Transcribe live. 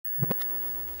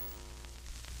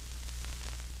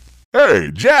Hey,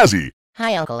 Jazzy!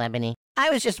 Hi, Uncle Ebony.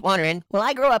 I was just wondering, will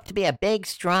I grow up to be a big,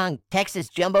 strong, Texas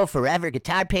Jumbo Forever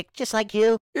guitar pick just like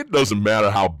you? It doesn't matter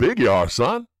how big you are,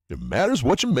 son. It matters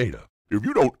what you're made of. If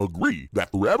you don't agree that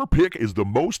Forever Pick is the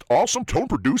most awesome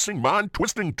tone-producing,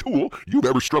 mind-twisting tool you've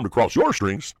ever strummed across your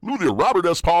strings, Luthier Robert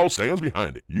S. Paul stands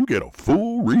behind it. You get a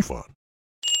full refund.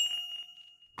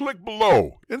 Click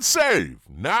below and save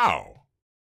now.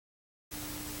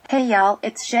 Hey y'all,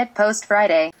 it's Shed Post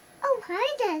Friday. Oh,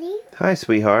 hi, Daddy. Hi,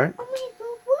 sweetheart. Oh, my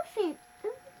little wolfin.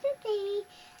 Today,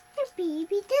 the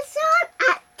baby does not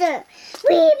at the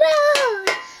rebound.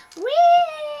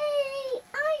 Whee!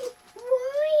 I'm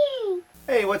worrying.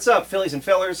 Hey, what's up, fillies and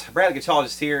fellers? Brad the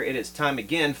Guitologist here. It is time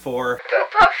again for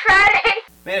Post Friday!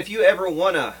 Man, if you ever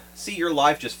want to see your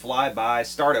life just fly by,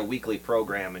 start a weekly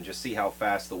program and just see how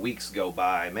fast the weeks go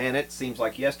by. Man, it seems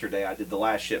like yesterday I did the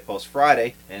last Shitpost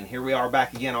Friday, and here we are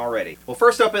back again already. Well,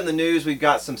 first up in the news, we've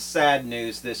got some sad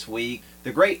news this week.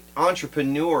 The great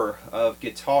entrepreneur of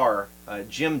guitar,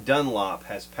 Jim Dunlop,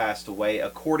 has passed away,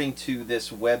 according to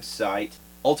this website,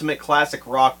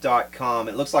 UltimateClassicRock.com.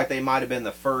 It looks like they might have been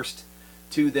the first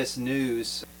to this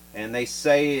news. And they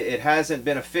say it hasn't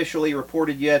been officially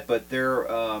reported yet, but their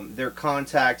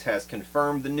contact has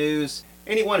confirmed the news.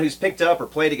 Anyone who's picked up or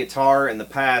played a guitar in the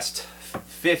past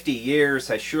 50 years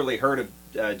has surely heard of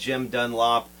Jim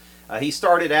Dunlop. He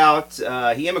started out,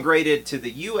 he immigrated to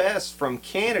the U.S. from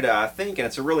Canada, I think, and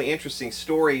it's a really interesting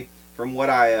story from what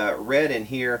I read in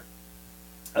here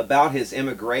about his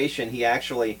immigration. He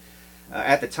actually,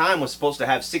 at the time, was supposed to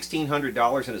have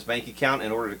 $1,600 in his bank account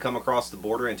in order to come across the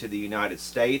border into the United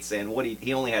States, and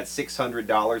he only had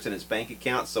 $600 in his bank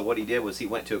account. So what he did was he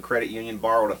went to a credit union,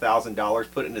 borrowed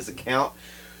 $1,000, put it in his account,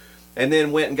 and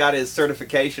then went and got his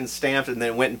certification stamped, and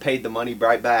then went and paid the money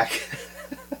right back,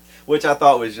 which I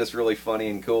thought was just really funny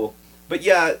and cool. But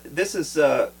yeah, this is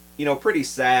you know, pretty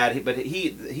sad. But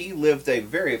he lived a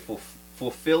very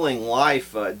fulfilling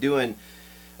life doing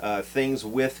things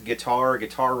with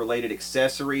guitar-related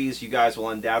accessories. You guys will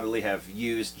undoubtedly have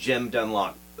used Jim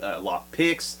Dunlop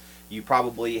picks. You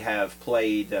probably have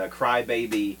played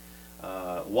Crybaby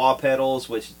wah pedals,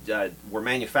 which were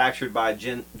manufactured by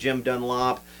Jim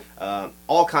Dunlop.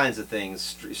 All kinds of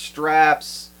things,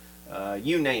 straps,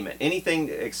 you name it. Anything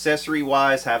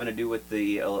accessory-wise having to do with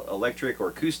the electric or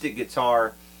acoustic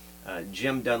guitar,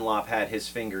 Jim Dunlop had his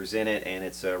fingers in it, and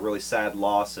it's a really sad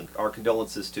loss, and our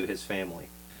condolences to his family.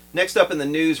 Next up in the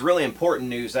news, really important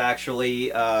news actually,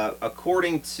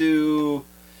 according to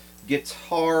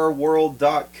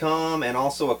GuitarWorld.com and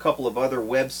also a couple of other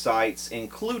websites,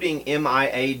 including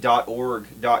MIA.org.uk,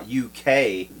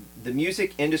 the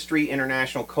Music Industry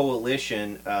International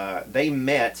Coalition, they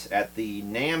met at the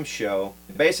NAMM show.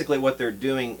 Basically what they're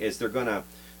doing is they're going to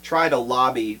try to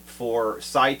lobby for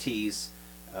CITES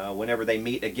whenever they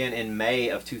meet again in May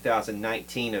of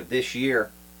 2019 of this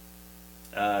year,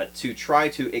 to try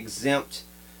to exempt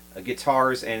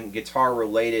guitars and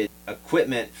guitar-related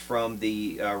equipment from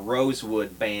the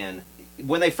Rosewood ban.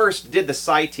 When they first did the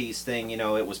CITES thing, you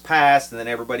know, it was passed, and then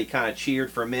everybody kind of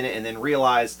cheered for a minute, and then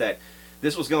realized that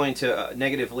this was going to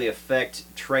negatively affect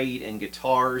trade in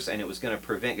guitars, and it was going to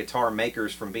prevent guitar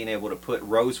makers from being able to put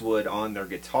Rosewood on their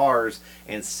guitars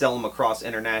and sell them across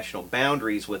international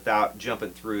boundaries without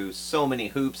jumping through so many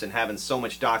hoops and having so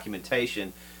much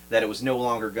documentation that it was no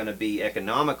longer going to be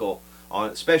economical,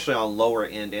 especially on lower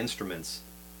end instruments.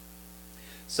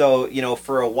 So, you know,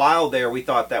 for a while there we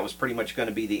thought that was pretty much going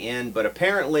to be the end, but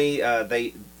apparently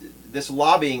this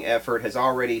lobbying effort has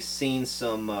already seen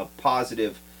some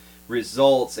positive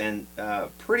results, and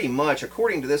pretty much,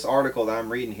 according to this article that I'm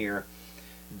reading here,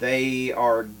 they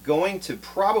are going to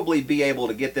probably be able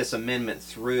to get this amendment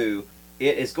through.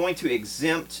 It is going to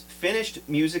exempt finished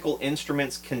musical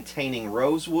instruments containing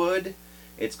rosewood.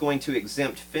 It's going to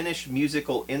exempt finished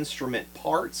musical instrument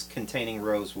parts containing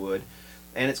rosewood,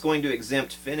 and it's going to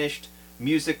exempt finished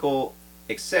musical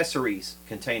accessories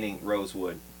containing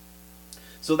rosewood.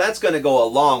 So that's going to go a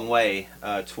long way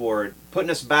toward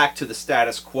putting us back to the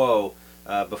status quo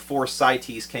before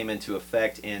CITES came into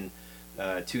effect in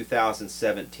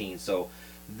 2017. So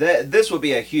this would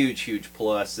be a huge, huge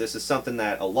plus. This is something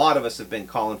that a lot of us have been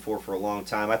calling for a long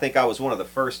time. I think I was one of the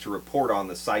first to report on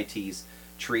the CITES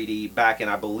treaty back in,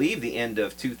 I believe, the end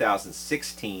of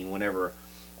 2016, whenever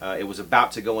it was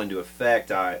about to go into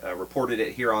effect. I reported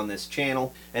it here on this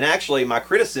channel, and actually my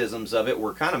criticisms of it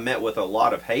were kind of met with a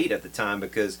lot of hate at the time,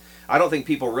 because I don't think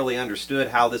people really understood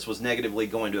how this was negatively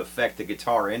going to affect the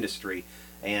guitar industry.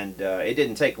 And it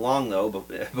didn't take long though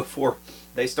before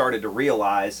they started to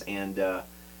realize, and the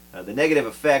negative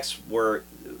effects were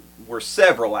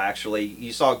several actually.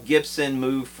 You saw Gibson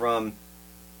move from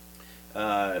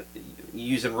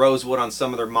using rosewood on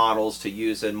some of their models to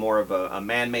using more of a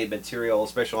man-made material,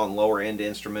 especially on lower-end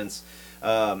instruments.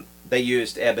 They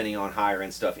used ebony on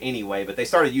higher-end stuff anyway, but they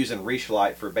started using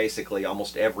Richelite for basically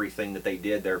almost everything that they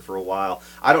did there for a while.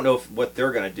 I don't know what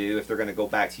they're going to do, if they're going to go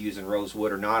back to using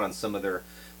rosewood or not on some of their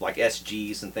like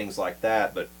SGs and things like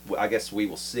that, but I guess we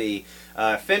will see.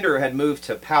 Fender had moved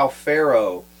to Pau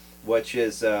Ferro, which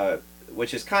is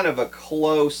kind of a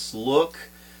close look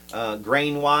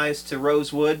grain-wise to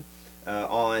rosewood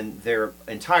on their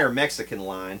entire Mexican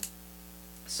line.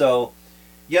 So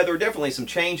yeah, there are definitely some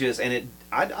changes, and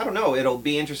I don't know, it'll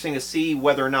be interesting to see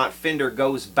whether or not Fender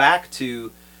goes back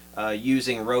to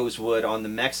using rosewood on the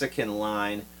Mexican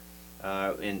line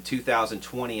in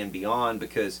 2020 and beyond,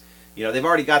 because you know they've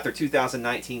already got their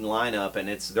 2019 lineup, and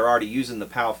they're already using the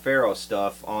Pau Ferro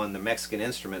stuff on the Mexican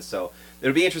instruments. So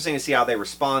it'll be interesting to see how they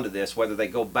respond to this, whether they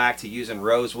go back to using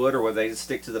rosewood or whether they just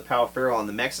stick to the Pau Ferro on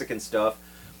the Mexican stuff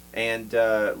and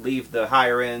leave the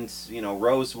higher end, you know,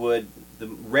 rosewood, the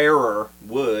rarer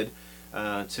wood,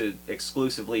 to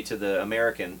exclusively to the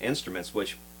American instruments,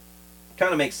 which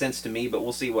kind of makes sense to me, but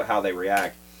we'll see how they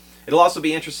react. It'll also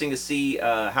be interesting to see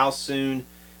how soon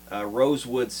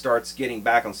rosewood starts getting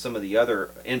back on some of the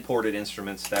other imported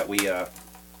instruments that we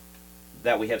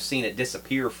have seen it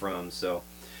disappear from. So,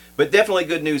 but definitely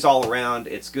good news all around.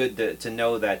 It's good to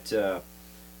know that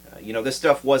you know, this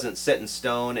stuff wasn't set in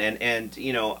stone, and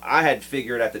you know, I had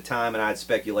figured at the time, and I had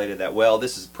speculated that, well,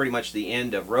 this is pretty much the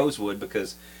end of rosewood,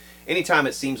 because anytime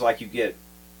it seems like you get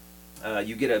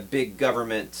a big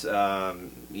government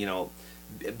you know,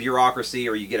 bureaucracy,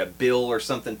 or you get a bill or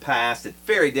something passed, it's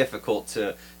very difficult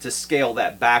to scale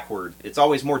that backward. It's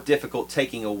always more difficult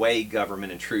taking away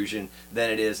government intrusion than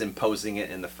it is imposing it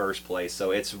in the first place.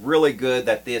 So it's really good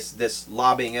that this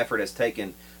lobbying effort has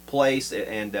taken place,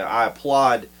 and I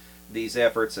applaud these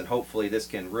efforts, and hopefully this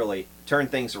can really turn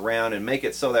things around and make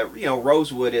it so that, you know,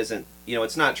 rosewood isn't, you know,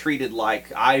 it's not treated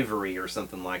like ivory or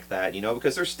something like that, you know,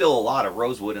 because there's still a lot of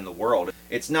rosewood in the world.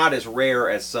 It's not as rare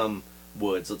as some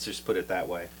woods, let's just put it that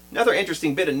way. Another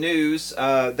interesting bit of news,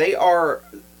 they are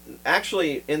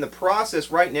actually in the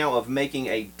process right now of making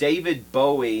a David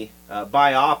Bowie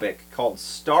biopic called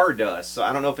Stardust. So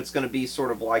I don't know if it's going to be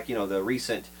sort of like, you know, the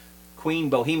recent Queen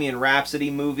Bohemian Rhapsody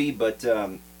movie, but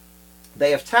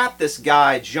they have tapped this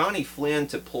guy Johnny Flynn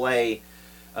to play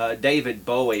David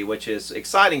Bowie, which is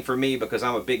exciting for me because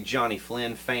I'm a big Johnny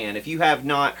Flynn fan. If you have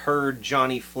not heard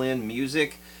Johnny Flynn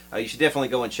music, you should definitely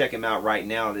go and check him out right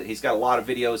now. He's got a lot of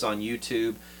videos on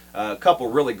YouTube, a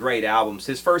couple really great albums.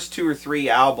 His first 2 or 3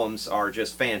 albums are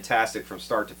just fantastic from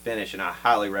start to finish, and I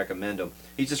highly recommend them.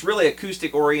 He's just really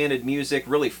acoustic-oriented music,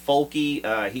 really folky.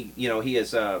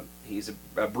 He's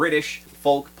a British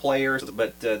folk player,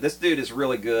 but this dude is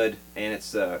really good, and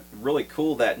it's really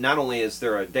cool that not only is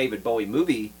there a David Bowie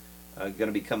movie going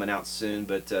to be coming out soon,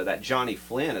 but that Johnny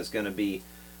Flynn is going to be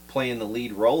playing the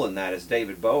lead role in that as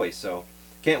David Bowie. So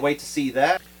can't wait to see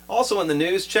that. Also in the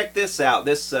news, check this out.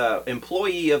 This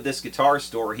employee of this guitar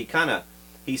store,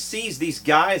 he sees these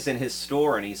guys in his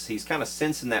store, and he's kind of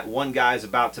sensing that one guy's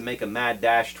about to make a mad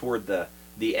dash toward the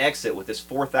exit with this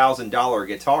 $4,000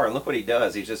 guitar, and look what he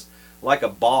does. He just, like a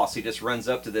boss, he just runs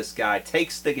up to this guy,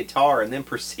 takes the guitar, and then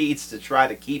proceeds to try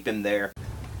to keep him there.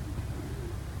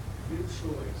 Good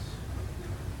choice.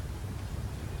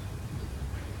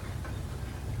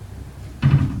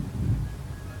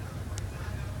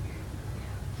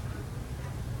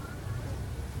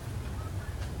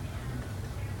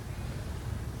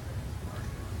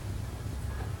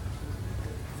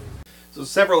 So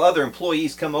several other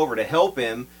employees come over to help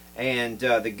him, and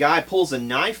the guy pulls a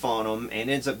knife on him and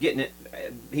ends up getting it.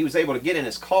 He was able to get in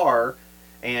his car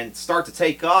and start to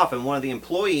take off, and one of the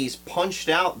employees punched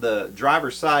out the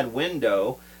driver's side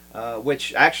window,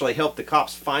 which actually helped the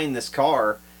cops find this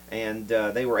car, and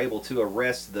they were able to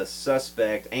arrest the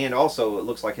suspect, and also it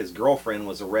looks like his girlfriend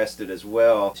was arrested as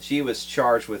well. She was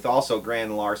charged with also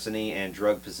grand larceny and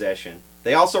drug possession.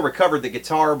 They also recovered the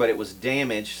guitar, but it was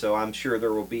damaged, so I'm sure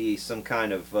there will be some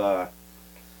kind of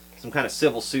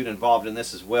civil suit involved in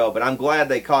this as well. But I'm glad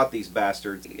they caught these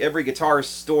bastards. Every guitar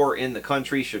store in the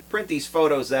country should print these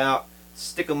photos out,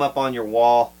 stick them up on your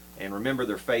wall, and remember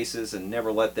their faces and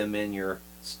never let them in your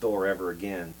store ever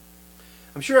again.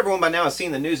 I'm sure everyone by now has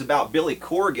seen the news about Billy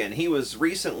Corgan. He was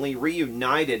recently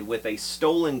reunited with a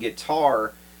stolen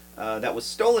guitar that was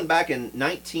stolen back in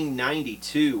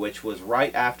 1992, which was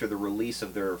right after the release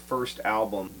of their first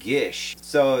album, Gish.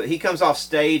 So he comes off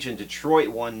stage in Detroit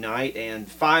one night, and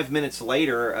 5 minutes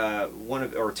later,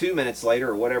 or 2 minutes later,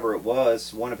 or whatever it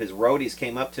was, one of his roadies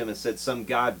came up to him and said some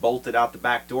guy bolted out the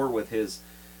back door with his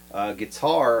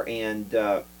guitar, and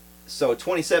So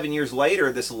 27 years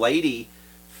later, this lady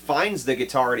finds the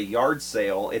guitar at a yard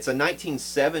sale. It's a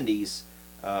 1970s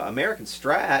American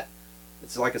Strat.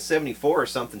 It's like a 74 or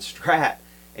something Strat.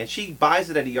 And she buys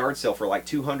it at a yard sale for like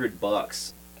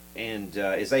 $200 and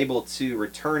is able to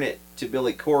return it to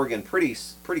Billy Corgan.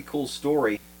 Pretty cool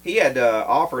story. He had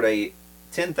offered a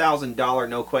 $10,000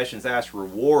 no questions asked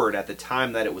reward at the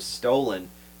time that it was stolen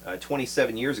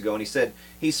 27 years ago. And he said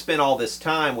he spent all this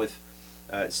time with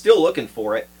still looking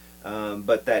for it,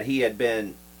 but that he had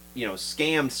been, you know,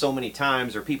 scammed so many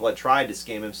times, or people had tried to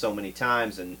scam him so many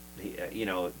times, and he, you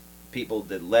know, people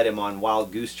that led him on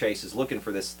wild goose chases looking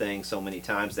for this thing so many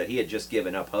times that he had just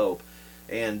given up hope.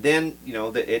 And then, you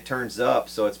know, it turns up.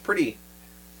 So it's pretty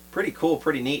cool,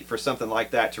 pretty neat for something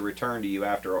like that to return to you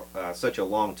after such a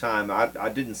long time. I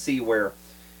didn't see where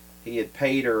he had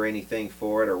paid her anything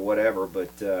for it or whatever,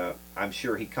 but I'm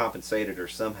sure he compensated her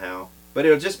somehow. But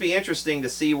it'll just be interesting to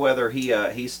see whether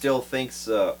he still thinks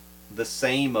the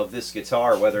same of this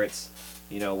guitar, whether it's,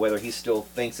 you know, whether he still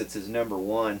thinks it's his number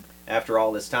one after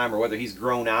all this time, or whether he's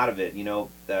grown out of it. You know,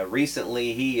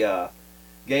 recently he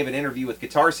gave an interview with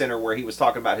Guitar Center where he was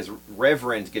talking about his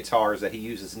Reverend guitars that he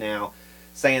uses now,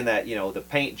 saying that, you know, the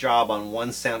paint job on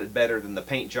one sounded better than the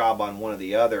paint job on one of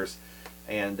the others.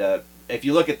 And if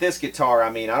you look at this guitar, I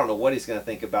mean, I don't know what he's going to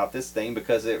think about this thing,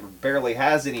 because it barely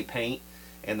has any paint,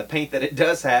 and the paint that it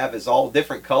does have is all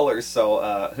different colors,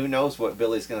 so who knows what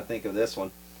Billy's going to think of this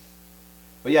one.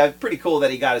 But yeah, pretty cool that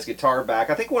he got his guitar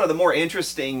back. I think one of the more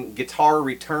interesting guitar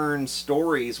return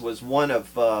stories was one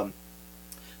of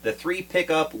the 3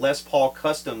 pickup Les Paul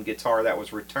custom guitar that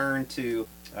was returned to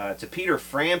Peter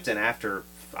Frampton after,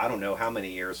 I don't know how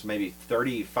many years, maybe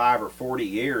 35 or 40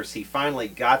 years. He finally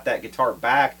got that guitar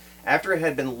back after it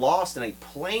had been lost in a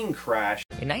plane crash.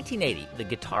 In 1980, the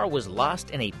guitar was lost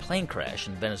in a plane crash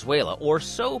in Venezuela, or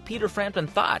so Peter Frampton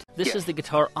thought. This is the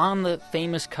guitar on the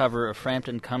famous cover of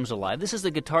Frampton Comes Alive. This is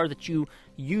the guitar that you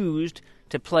used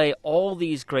to play all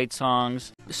these great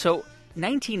songs. So,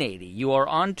 1980, you are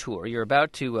on tour, you're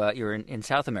about to, you're in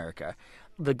South America.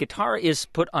 The guitar is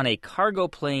put on a cargo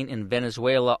plane in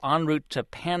Venezuela en route to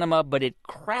Panama, but it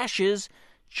crashes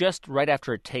just right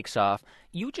after it takes off.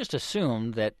 You just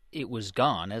assumed that it was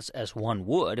gone, as one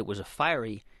would. It was a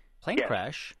fiery plane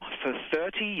crash. For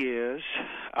 30 years,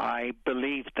 I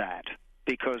believed that,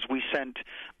 because we sent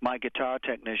my guitar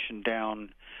technician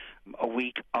down a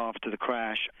week after the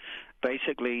crash.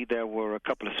 Basically, there were a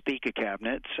couple of speaker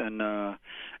cabinets and a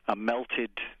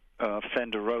melted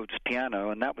Fender Rhodes piano,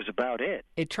 and that was about it.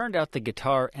 It turned out the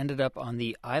guitar ended up on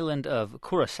the island of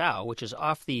Curacao, which is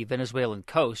off the Venezuelan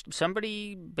coast.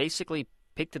 Somebody basically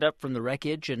picked it up from the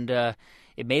wreckage, and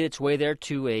it made its way there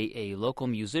to a local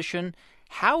musician.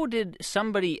 How did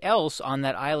somebody else on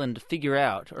that island figure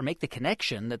out or make the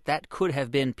connection that that could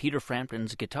have been Peter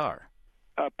Frampton's guitar?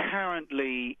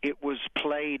 Apparently, it was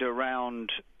played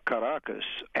around Caracas,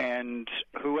 and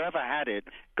whoever had it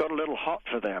got a little hot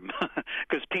for them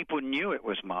because people knew it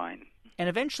was mine. And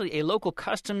eventually a local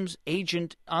customs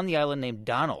agent on the island named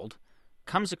Donald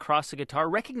comes across the guitar,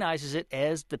 recognizes it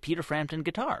as the Peter Frampton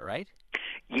guitar, right?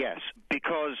 Yes,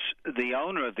 because the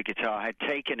owner of the guitar had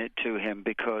taken it to him,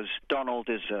 because Donald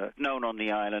is known on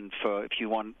the island for, if you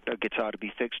want a guitar to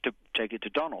be fixed, to take it to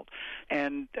Donald.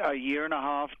 And a year and a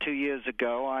half, 2 years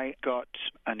ago, I got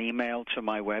an email to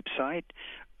my website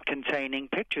containing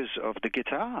pictures of the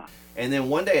guitar. And then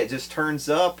one day it just turns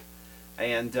up,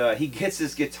 and he gets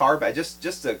his guitar back.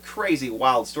 Just a crazy,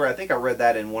 wild story. I think I read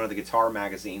that in one of the guitar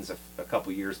magazines a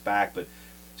couple years back, but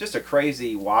just a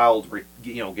crazy, wild,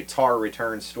 guitar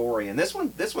return story. And this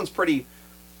one's pretty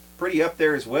up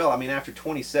there as well. I mean, after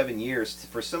 27 years,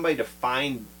 for somebody to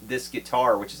find this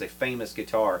guitar, which is a famous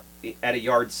guitar, at a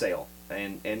yard sale,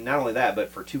 and not only that, but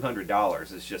for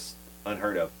 $200, is just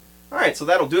unheard of. All right, so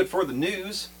that'll do it for the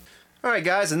news. All right,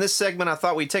 guys, in this segment, I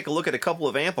thought we'd take a look at a couple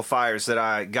of amplifiers that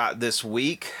I got this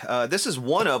week. This is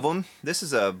one of them. This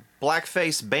is a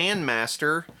Blackface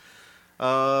Bandmaster.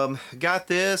 Got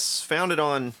this, found it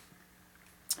on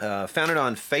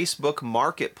Facebook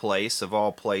Marketplace, of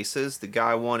all places. The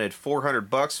guy wanted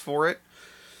 $400 for it.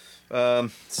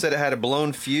 Said it had a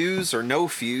blown fuse or no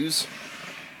fuse.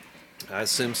 I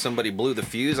assume somebody blew the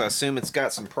fuse. I assume it's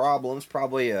got some problems.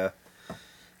 Probably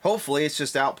hopefully it's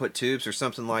just output tubes or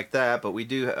something like that. But we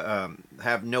do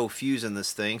have no fuse in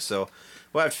this thing, so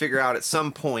we'll have to figure out at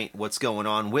some point what's going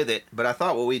on with it. But I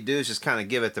thought what we'd do is just kind of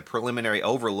give it the preliminary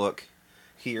overlook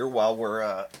here while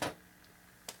we're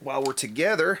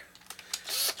together.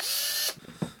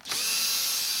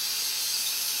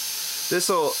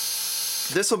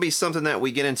 This'll be something that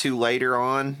we get into later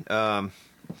on.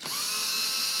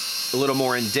 a little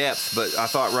more in depth, but I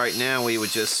thought right now we would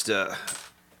just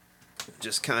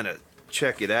kind of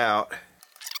check it out.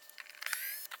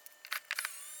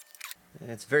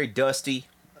 It's very dusty.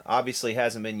 Obviously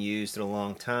hasn't been used in a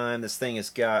long time. This thing has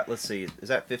got, let's see, is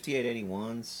that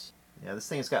 5881s? Yeah, this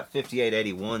thing has got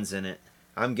 5881s in it.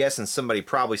 I'm guessing somebody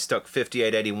probably stuck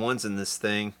 5881s in this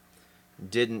thing.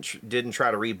 Didn't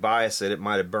try to rebias it. It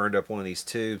might have burned up one of these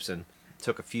tubes and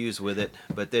took a fuse with it.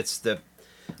 But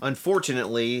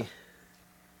unfortunately,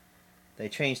 they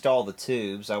changed all the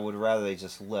tubes. I would rather they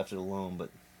just left it alone, but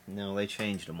no, they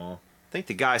changed them all. I think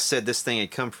the guy said this thing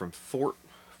had come from Fort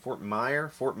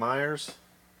Myers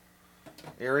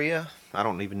area. I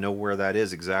don't even know where that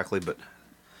is exactly, but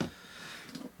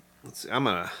let's see.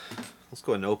 Let's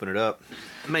go ahead and open it up.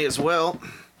 May as well.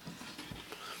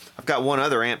 I've got one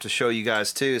other amp to show you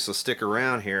guys too, so stick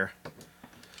around here.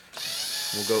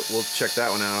 We'll check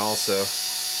that one out also.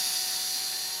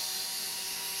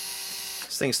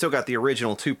 This thing's still got the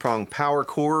original 2-prong power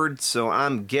cord, so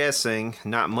I'm guessing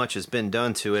not much has been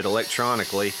done to it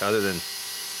electronically other than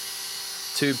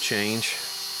tube change.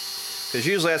 Because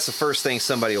usually that's the first thing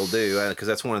somebody will do, because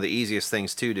that's one of the easiest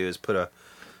things to do, is put a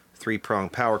 3-prong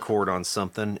power cord on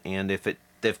something. And if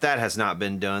that has not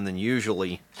been done, then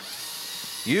usually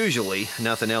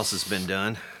nothing else has been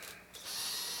done.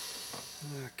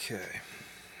 Okay.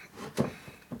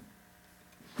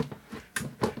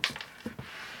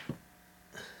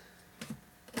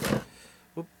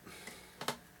 Whoop.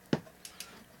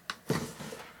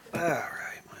 All right.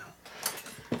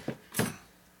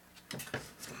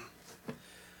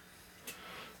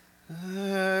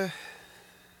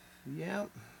 Yeah.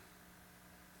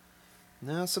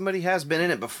 Now somebody has been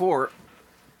in it before.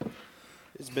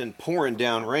 It's been pouring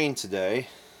down rain today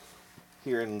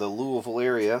here in the Louisville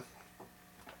area.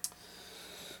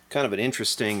 Kind of an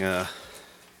interesting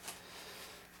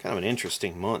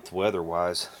month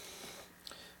weather-wise.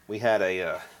 We had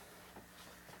a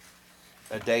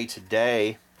day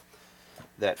today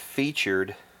that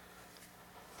featured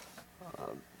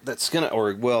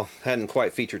hadn't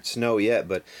quite featured snow yet,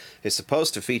 but it's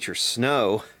supposed to feature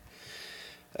snow.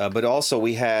 But also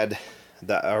we had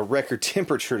a record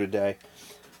temperature today,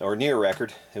 or near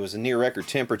record. It was a near record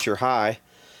temperature high,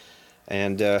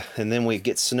 and then we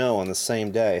get snow on the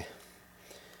same day.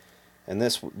 And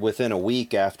this within a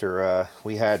week after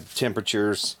we had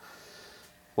temperatures,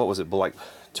 what was it, like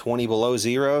 20 below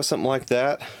zero, something like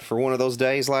that, for one of those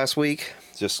days last week.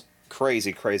 Just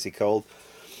crazy, crazy cold.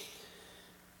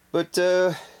 But,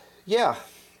 yeah,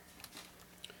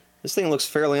 this thing looks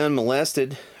fairly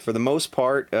unmolested for the most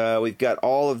part. We've got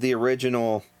all of the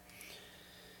original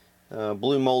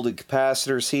blue molded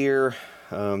capacitors here.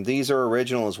 These are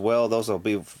original as well. Those will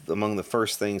be among the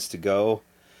first things to go.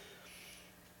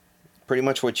 Pretty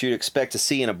much what you'd expect to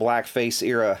see in a Blackface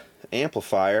era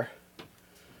amplifier.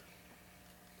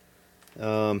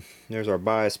 There's our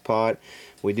bias pot.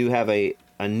 We do have a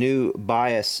new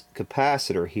bias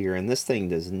capacitor here, and this thing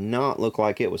does not look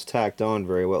like it was tacked on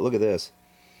very well. Look at this.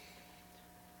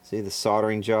 See the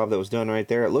soldering job that was done right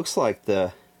there? It looks like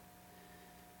it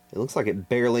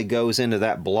barely goes into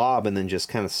that blob and then just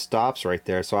kind of stops right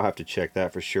there, so I'll have to check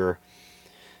that for sure.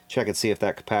 Check and see if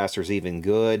that capacitor's even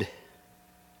good.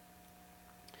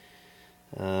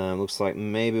 Looks like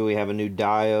maybe we have a new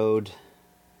diode.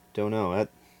 Don't know. That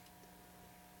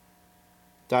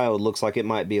diode looks like it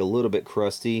might be a little bit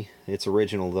crusty. It's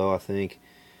original though, I think.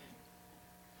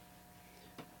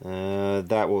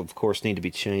 That will of course need to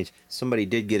be changed. Somebody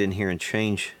did get in here and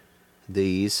change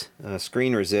these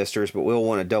screen resistors, but we'll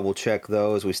want to double check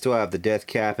those. We still have the death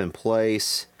cap in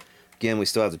place. Again, we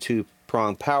still have the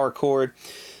 2-prong power cord.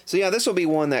 So yeah, this will be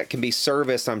one that can be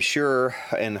serviced, I'm sure,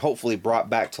 and hopefully brought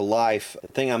back to life. The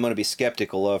thing I'm going to be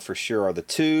skeptical of for sure are the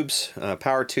tubes,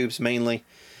 power tubes mainly.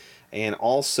 And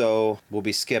also, we'll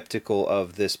be skeptical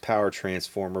of this power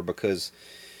transformer because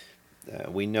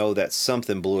we know that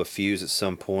something blew a fuse at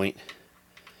some point,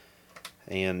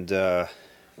 and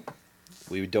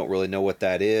we don't really know what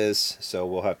that is. So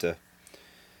we'll have to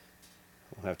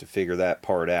figure that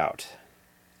part out.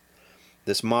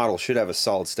 This model should have a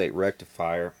solid-state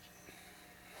rectifier,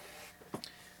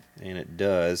 and it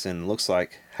does. And it looks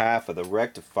like half of the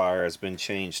rectifier has been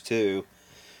changed too.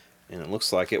 And it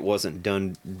looks like it wasn't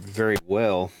done very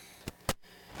well. I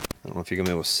don't know if you're going to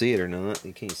be able to see it or not.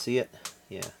 Can you see it?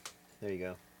 Yeah, there you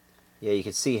go. Yeah, you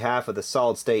can see half of the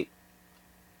solid-state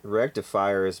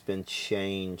rectifier has been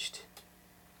changed.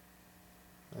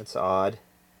 That's odd.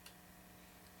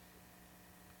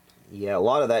 Yeah, a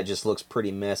lot of that just looks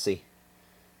pretty messy.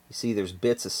 You see there's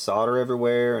bits of solder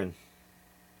everywhere, and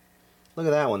look at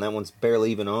that one. That one's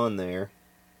barely even on there.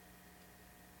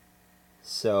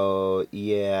 So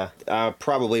yeah, I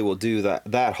probably will do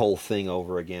that whole thing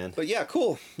over again. But yeah,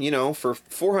 cool. You know, for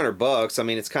 400 bucks, I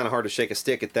mean, it's kind of hard to shake a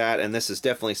stick at that. And this is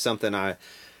definitely something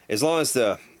as long as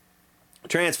the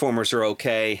transformers are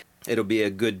okay, it'll be a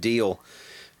good deal.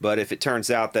 But if it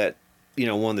turns out that, you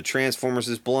know, one of the transformers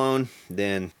is blown,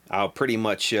 then I'll pretty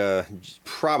much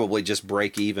probably just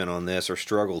break even on this or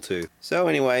struggle to. So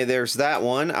anyway, there's that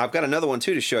one. I've got another one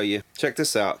too to show you. Check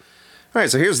this out. All right,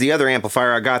 so here's the other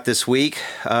amplifier I got this week.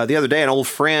 The other day, an old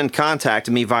friend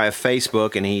contacted me via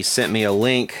Facebook, and he sent me a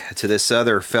link to this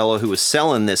other fellow who was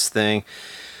selling this thing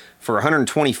for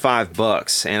 125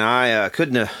 bucks. And I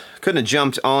couldn't have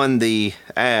jumped on the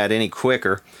ad any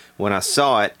quicker when I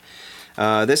saw it.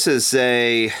 This is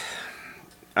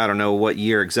I don't know what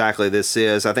year exactly this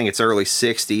is. I think it's early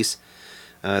 60s.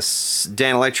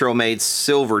 Danelectro made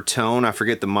Silvertone. I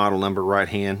forget the model number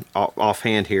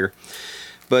offhand here.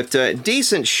 But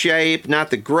decent shape, not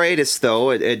the greatest though.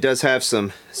 It does have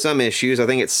some issues. I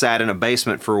think it sat in a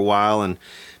basement for a while and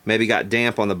maybe got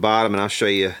damp on the bottom, and I'll show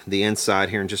you the inside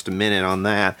here in just a minute on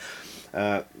that.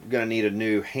 Gonna need a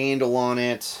new handle on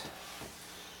it.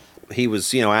 He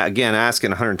was, you know, again asking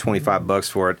 125 bucks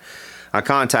for it. I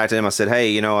contacted him. I said,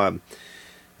 hey, you know,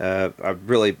 I'd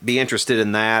really be interested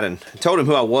in that, and told him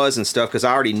who I was and stuff because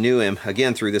I already knew him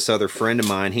again through this other friend of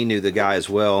mine. He knew the guy as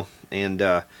well,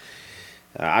 and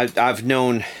I've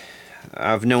known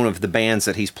of the bands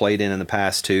that he's played in the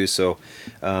past too. So,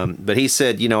 but he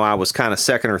said, you know, I was kind of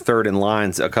second or third in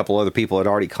lines. A couple other people had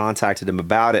already contacted him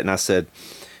about it, and I said,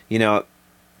 you know,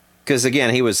 because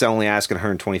again, he was only asking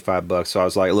 125 bucks. So I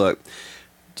was like, look,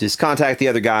 just contact the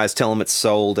other guys, tell them it's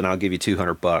sold, and I'll give you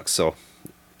 200 bucks. So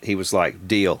he was like,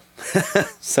 deal.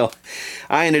 So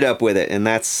I ended up with it, and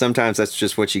sometimes that's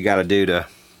just what you got to do to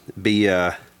be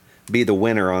the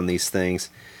winner on these things.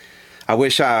 I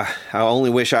only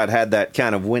wish I'd had that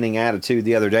kind of winning attitude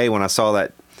the other day when I saw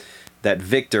that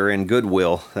Victor in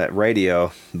Goodwill, that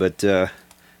radio. But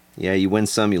yeah, you win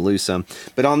some, you lose some.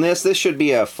 But on this should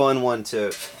be a fun one to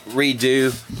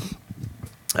redo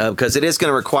because it is going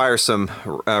to require some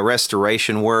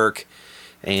restoration work,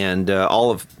 and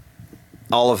all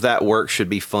of that work should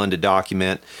be fun to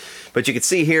document. But you can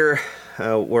see here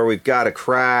where we've got a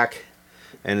crack,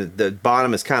 and the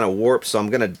bottom is kind of warped, so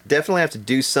I'm going to definitely have to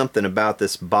do something about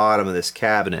this bottom of this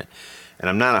cabinet. And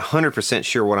I'm not 100%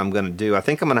 sure what I'm going to do. I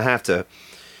think I'm going to have to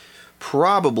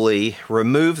probably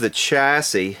remove the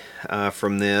chassis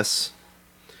from this.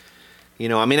 You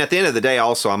know, I mean, at the end of the day,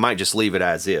 also, I might just leave it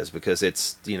as is because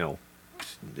it's, you know,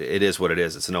 it is what it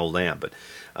is. It's an old amp. But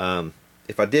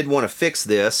if I did want to fix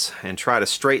this and try to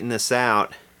straighten this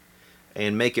out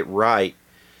and make it right,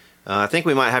 I think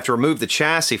we might have to remove the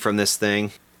chassis from this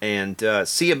thing and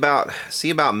see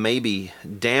about maybe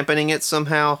dampening it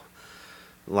somehow,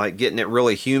 like getting it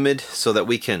really humid so that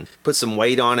we can put some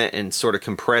weight on it and sort of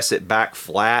compress it back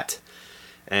flat.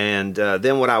 And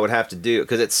then what I would have to do,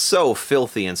 because it's so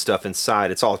filthy and stuff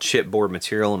inside, it's all chipboard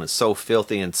material and it's so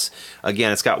filthy, and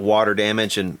again, it's got water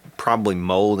damage and probably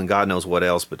mold and God knows what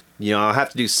else. But you know, I'll have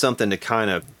to do something to kind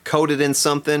of coat it in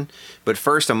something. But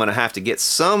first, I'm going to have to get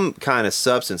some kind of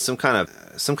substance, some kind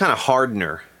of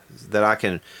hardener that I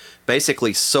can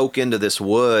basically soak into this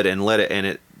wood and let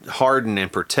it harden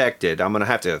and protect it. I'm going to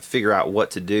have to figure out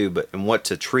what to do, and what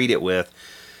to treat it with.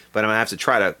 But I'm going to have to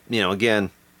try to, you know,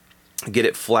 again, get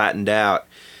it flattened out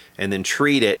and then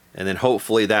treat it, and then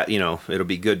hopefully that, you know, it'll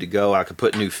be good to go. I could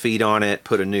put new feet on it,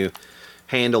 put a new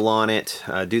handle on it,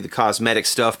 do the cosmetic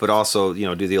stuff, but also, you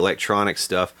know, do the electronic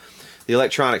stuff. The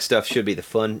electronic stuff should be the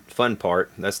fun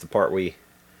part. That's the part we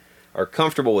are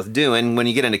comfortable with doing. When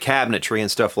you get into cabinetry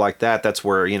and stuff like that, that's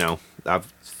where, you know,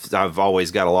 I've always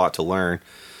got a lot to learn.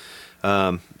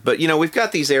 But you know, we've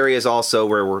got these areas also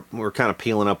where we're kind of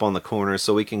peeling up on the corners,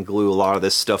 so we can glue a lot of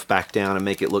this stuff back down and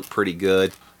make it look pretty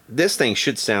good. This thing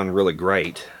should sound really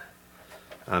great.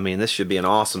 I mean, this should be an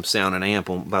awesome sounding amp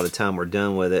by the time we're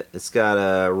done with it. It's got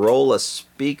a Rolla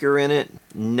speaker in it,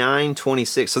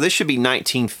 926. So this should be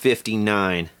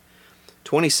 1959.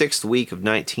 26th week of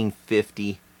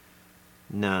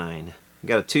 1959.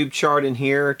 Got a tube chart in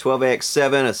here,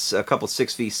 12AX7, a couple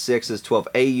 6V6s,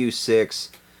 12AU6,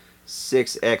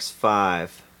 6X5.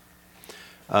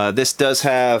 This does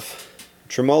have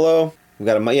tremolo. We've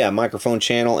got a microphone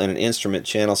channel and an instrument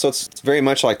channel, so it's very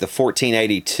much like the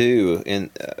 1482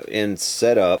 in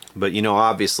setup. But you know,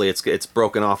 obviously it's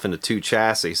broken off into two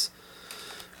chassis.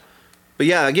 But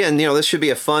yeah, again, you know, this should be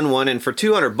a fun one, and for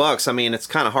 200 bucks, I mean, it's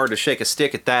kind of hard to shake a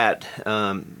stick at that.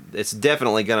 It's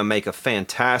definitely going to make a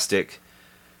fantastic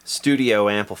studio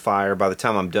amplifier by the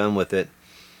time I'm done with it.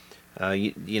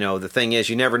 You know, the thing is,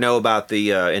 you never know about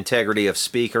the integrity of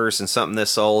speakers and something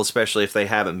this old, especially if they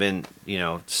haven't been, you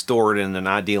know, stored in an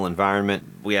ideal environment.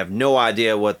 We have no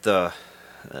idea what the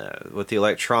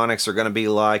electronics are going to be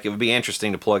like. It would be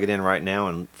interesting to plug it in right now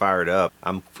and fire it up.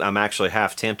 I'm actually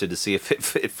half tempted to see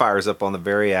if it fires up on the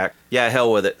Variac. Yeah,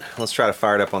 hell with it. Let's try to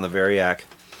fire it up on the Variac.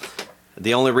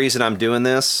 The only reason I'm doing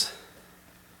this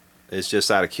is just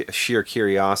out of sheer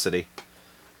curiosity.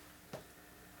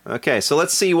 Okay, so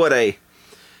let's see what a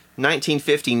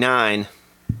 1959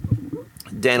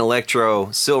 Danelectro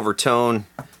Silvertone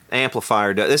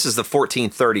amplifier does. This is the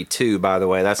 1432, by the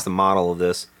way. That's the model of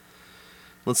this.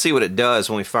 Let's see what it does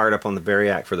when we fire it up on the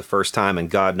Variac for the first time in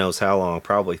God knows how long,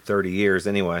 probably 30 years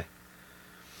anyway.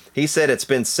 He said it's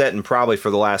been setting probably for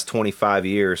the last 25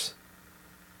 years.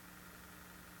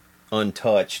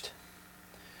 Untouched.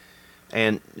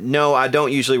 And no, I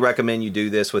don't usually recommend you do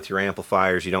this with your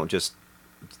amplifiers. You don't just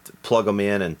plug them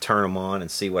in and turn them on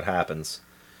and see what happens.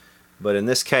 But in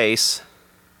this case,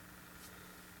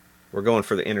 we're going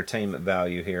for the entertainment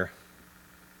value here.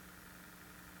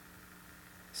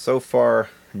 So far,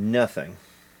 nothing.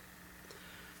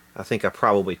 I think I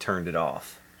probably turned it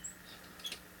off.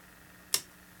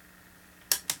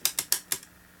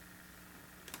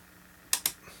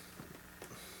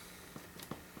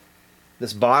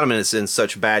 This bottom is in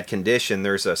such bad condition.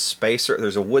 There's a spacer,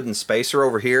 there's a wooden spacer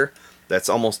over here that's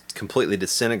almost completely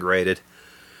disintegrated.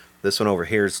 This one over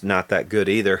here is not that good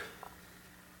either.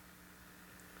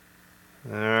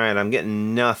 Alright, I'm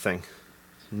getting nothing.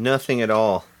 Nothing at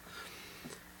all.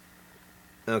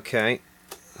 Okay,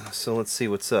 so let's see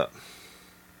what's up.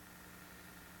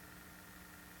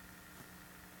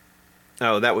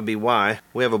 Oh, that would be why.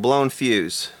 We have a blown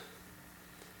fuse.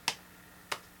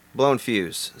 Blown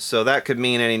fuse. So that could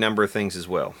mean any number of things as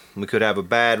well. We could have a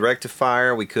bad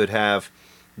rectifier. We could have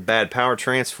bad power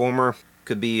transformer.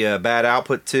 Could be a bad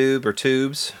output tube or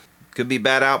tubes. Could be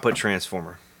bad output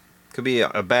transformer. Could be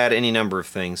a bad any number of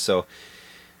things. So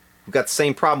we've got the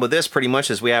same problem with this pretty much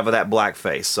as we have with that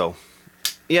Blackface. So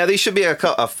yeah, these should be a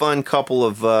fun couple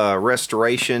of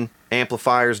restoration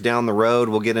amplifiers down the road.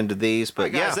 We'll get into these,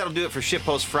 but yeah, guys, that'll do it for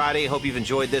Shitpost Friday. Hope you've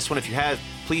enjoyed this one. If you have,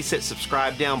 please hit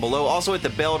subscribe down below. Also hit the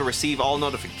bell to receive all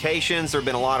notifications. There have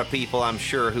been a lot of people, I'm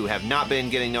sure, who have not been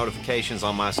getting notifications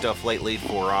on my stuff lately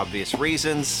for obvious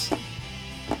reasons.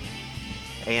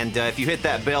 And if you hit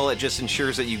that bell, it just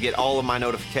ensures that you get all of my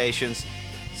notifications.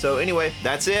 So anyway,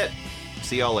 that's it.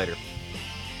 See y'all later.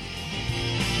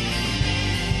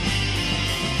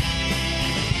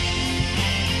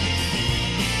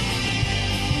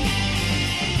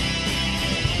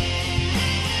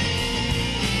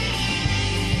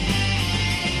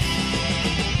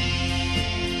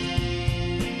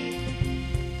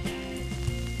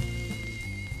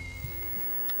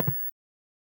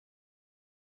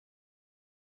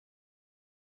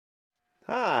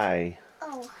 Hi.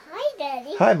 Oh, hi,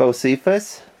 Daddy. Hi,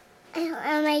 Bocephus.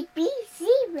 I might be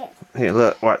Zebra. Here,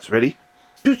 look, watch, ready?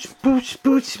 Booch, booch,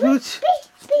 booch, booch.